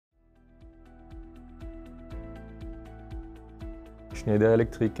Schneider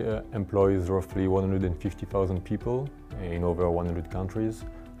Electric employs roughly 150,000 people in over 100 countries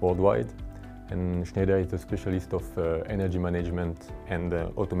worldwide, and Schneider is a specialist of energy management and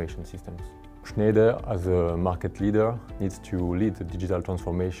automation systems. Schneider, as a market leader, needs to lead the digital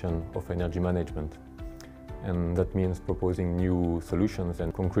transformation of energy management. And that means proposing new solutions,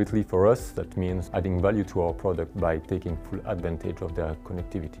 and concretely for us that means adding value to our product by taking full advantage of their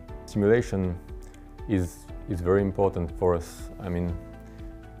connectivity. Simulation is very important for us. I mean,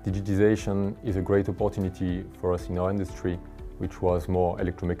 digitization is a great opportunity for us in our industry, which was more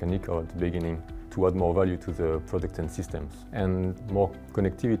electromechanical at the beginning, to add more value to the products and systems. And more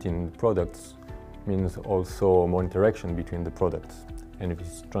connectivity in products means also more interaction between the products. And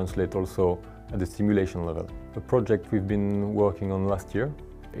this translates also at the simulation level. A project we've been working on last year,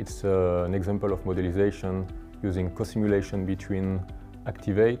 it's an example of modelization using co-simulation between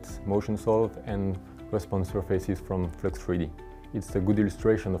Activate, Motion Solve and response surfaces from Flux 3D. It's a good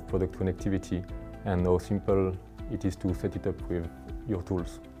illustration of product connectivity and how simple it is to set it up with your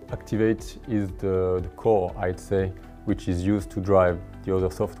tools. Activate is the core, I'd say, which is used to drive the other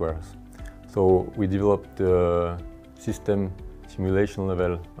softwares. So we developed the system simulation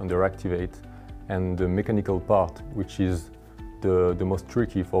level under Activate, and the mechanical part, which is the most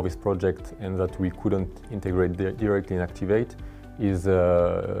tricky for this project and that we couldn't integrate directly in Activate, is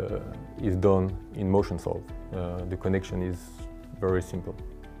done in Motion Solve. The connection is very simple.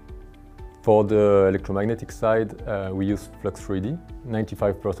 For the electromagnetic side, we use Flux 3D.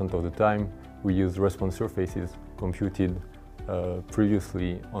 95% of the time we use response surfaces computed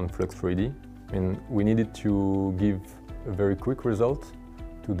previously on Flux 3D. And we needed to give a very quick result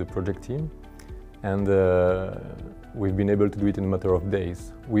to the project team, and we've been able to do it in a matter of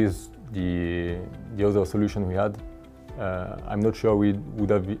days. With the other solution we had, I'm not sure we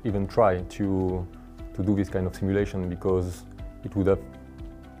would have even tried to do this kind of simulation, because it would have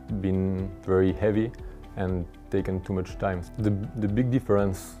been very heavy and taken too much time. The big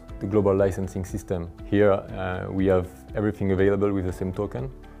difference, the global licensing system. Here we have everything available with the same token,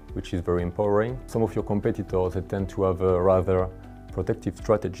 which is very empowering. Some of your competitors tend to have a rather protective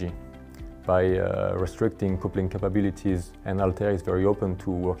strategy by restricting coupling capabilities, and Altair is very open to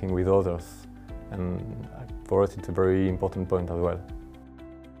working with others. And for us it's a very important point as well.